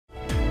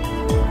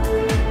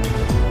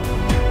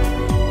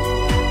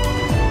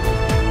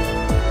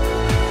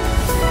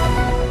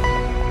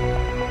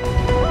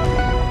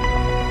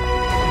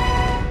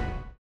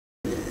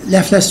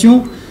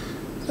L'inflation,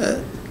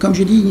 comme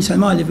je dis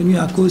initialement, elle est venue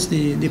à cause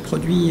des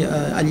produits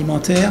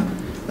alimentaires.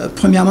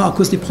 Premièrement, à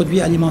cause des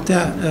produits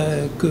alimentaires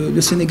que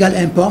le Sénégal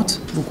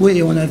importe beaucoup,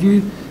 et on a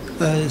vu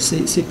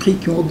ces prix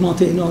qui ont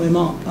augmenté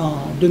énormément en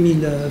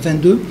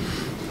 2022.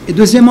 Et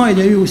deuxièmement, il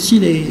y a eu aussi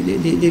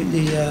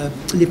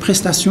les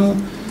prestations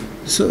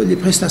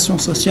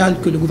sociales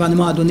que le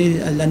gouvernement a données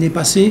l'année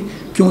passée,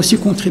 qui ont aussi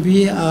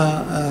contribué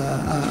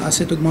à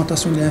cette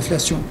augmentation de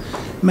l'inflation.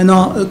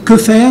 Maintenant, que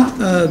faire?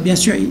 Bien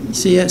sûr,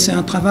 c'est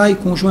un travail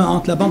conjoint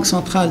entre la Banque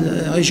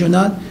centrale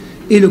régionale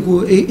et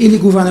les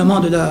gouvernements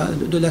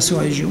de la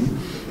sous-région.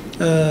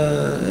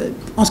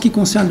 En ce qui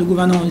concerne le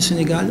gouvernement du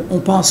Sénégal, on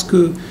pense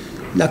que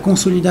la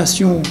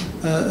consolidation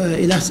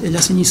et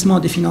l'assainissement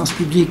des finances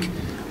publiques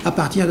à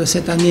partir de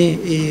cette année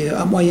et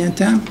à moyen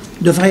terme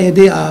devrait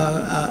aider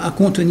à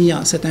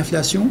contenir cette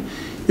inflation.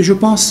 Et je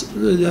pense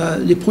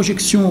que les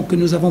projections que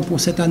nous avons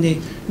pour cette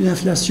année, une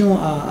inflation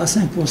à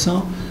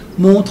 5%,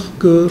 montrent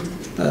que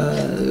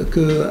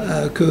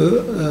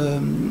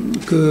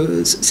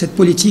cette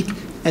politique,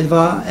 elle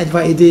va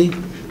aider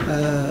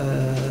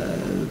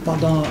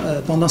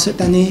pendant cette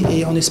année,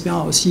 et en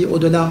espérant aussi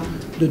au-delà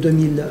de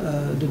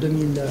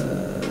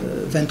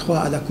 2023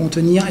 à la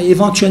contenir. Et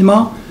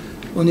éventuellement,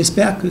 on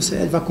espère que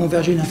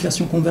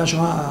l'inflation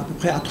convergera à peu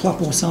près à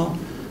 3%,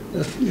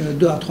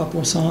 2 à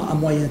 3% à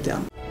moyen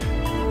terme.